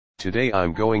Today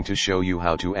I'm going to show you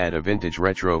how to add a vintage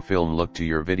retro film look to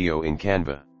your video in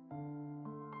Canva.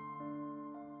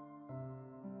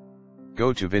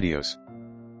 Go to Videos.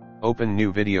 Open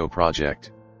New Video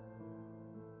Project.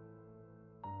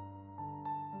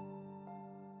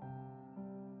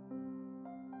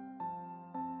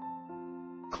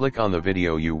 Click on the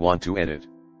video you want to edit.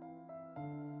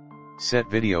 Set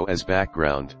video as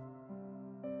background.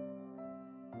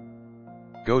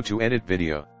 Go to Edit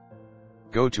Video.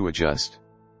 Go to Adjust.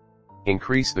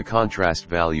 Increase the contrast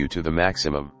value to the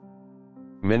maximum.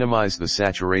 Minimize the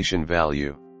saturation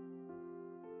value.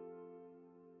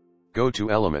 Go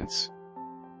to Elements.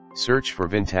 Search for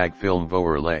Vintage Film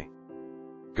Overlay.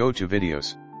 Go to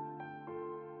Videos.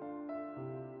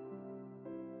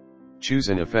 Choose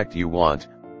an effect you want.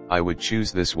 I would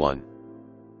choose this one.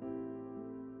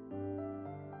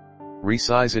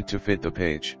 Resize it to fit the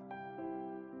page.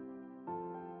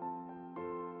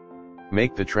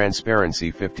 Make the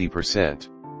transparency 50%.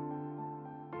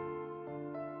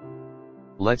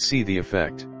 Let's see the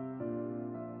effect.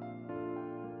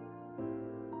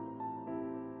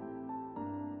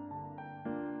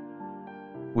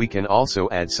 We can also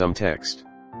add some text.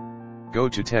 Go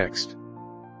to Text.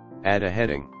 Add a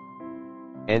heading.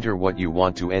 Enter what you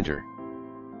want to enter.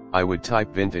 I would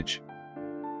type vintage.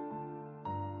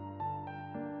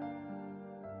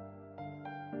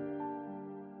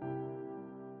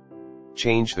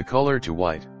 Change the color to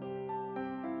white.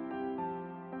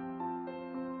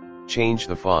 Change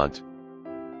the font.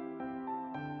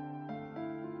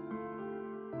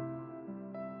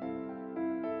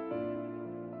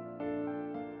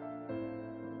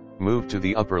 Move to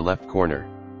the upper left corner.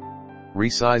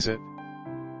 Resize it.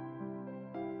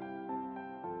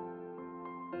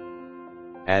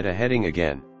 Add a heading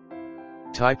again.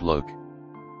 Type look.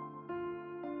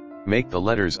 Make the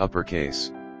letters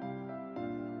uppercase.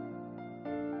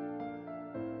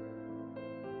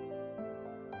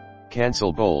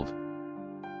 Cancel bold.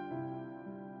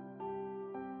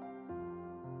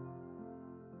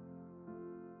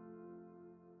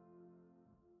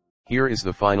 Here is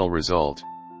the final result.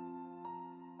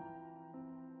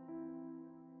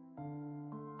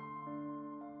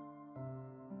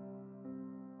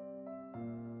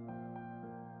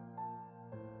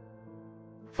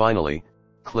 Finally,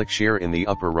 click Share in the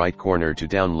upper right corner to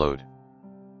download.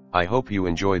 I hope you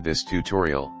enjoyed this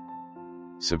tutorial.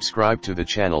 Subscribe to the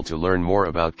channel to learn more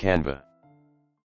about Canva.